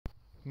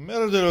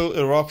Meradalir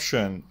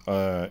eruption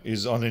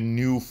is on a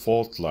new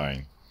fault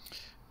line.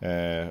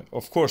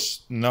 Of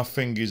course,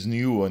 nothing is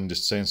new in the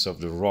sense of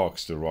the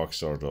rocks. The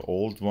rocks are the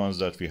old ones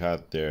that we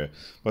had there.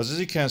 But as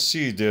you can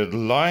see, the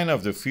line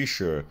of the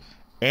fissure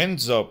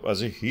ends up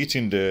as it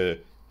hitting the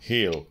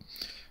hill.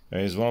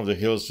 It's one of the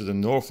hills to the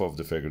north of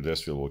the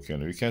Fagradalsfjall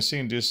volcano. You can see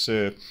in this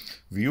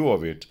view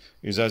of it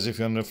is as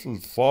if on a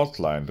fault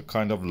line, the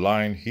kind of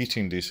line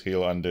hitting this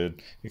hill and then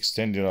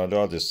extending on the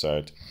other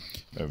side.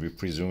 We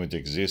presume it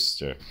exists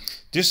there.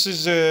 This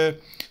is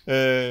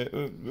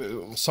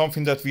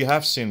something that we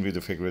have seen with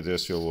the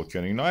Fagradalsfjall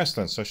volcano. In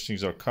Iceland, such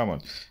things are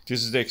common.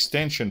 This is the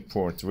extension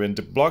point when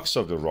the blocks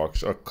of the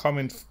rocks are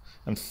coming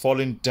and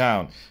falling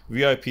down.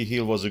 VIP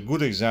Hill was a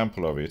good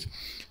example of it.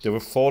 They were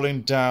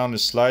falling down,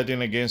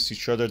 sliding against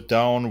each other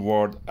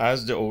downward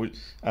as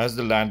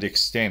the land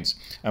extends.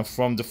 And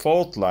from the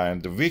fault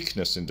line, the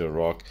weakness in the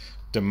rock,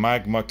 the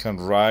magma can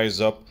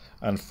rise up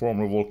and form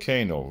a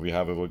volcano. We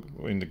have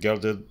in the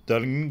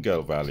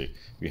Geldingadalir Valley,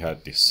 we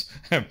had this.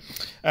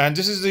 And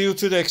this is due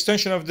to the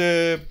extension of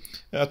the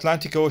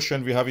Atlantic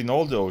Ocean. We have in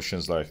all the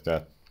oceans like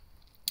that.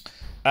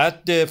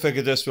 At the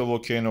Fagradalsfjall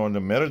volcano and the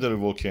Meradalir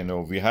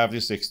volcano, we have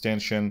this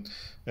extension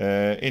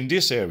in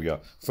this area.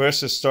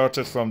 First it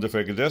started from the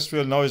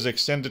Fagradalsfjall, now is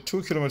extended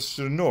 2 kilometers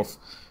to the north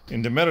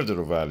in the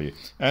Meradalir Valley,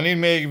 and it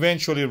may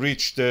eventually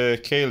reach the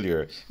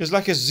Keflavík. It's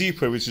like a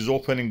zipper which is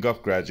opening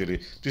up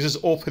gradually. This is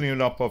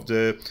opening up of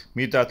the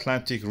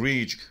mid-Atlantic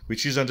ridge,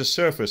 which is on the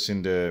surface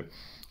in the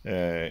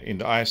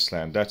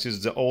Iceland. That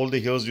is all the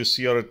hills you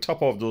see are at the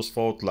top of those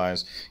fault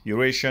lines.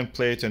 Eurasian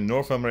plate and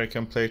North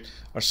American plate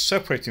are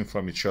separating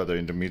from each other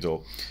in the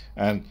middle,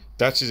 and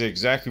that is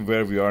exactly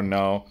where we are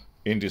now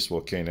in this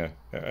volcano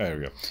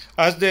area.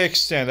 As they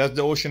extend, as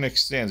the ocean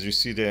extends, you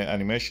see the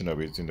animation of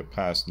it in the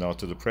past, now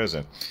to the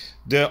present.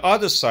 The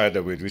other side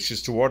of it, which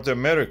is toward the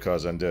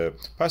Americas and the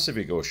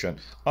Pacific Ocean,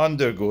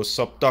 undergoes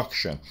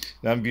subduction.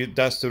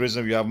 That's the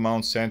reason we have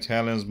Mount St.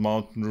 Helens,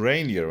 Mount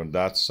Rainier on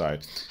that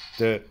side.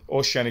 The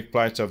oceanic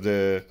plate of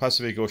the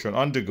Pacific Ocean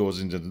undergoes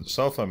into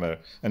South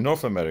America and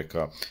North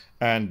America,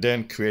 and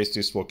then creates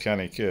these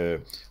volcanic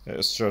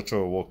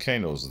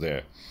stratovolcanoes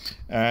there.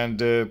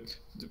 And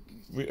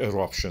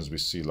eruptions we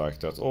see like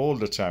that all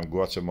the time.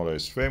 Guatemala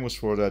is famous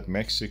for that,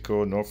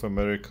 Mexico, North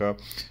America.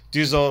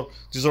 These are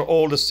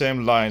all the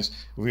same lines.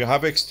 We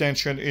have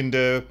extension in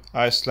the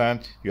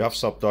Iceland, you have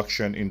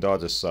subduction in the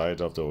other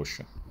side of the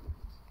ocean.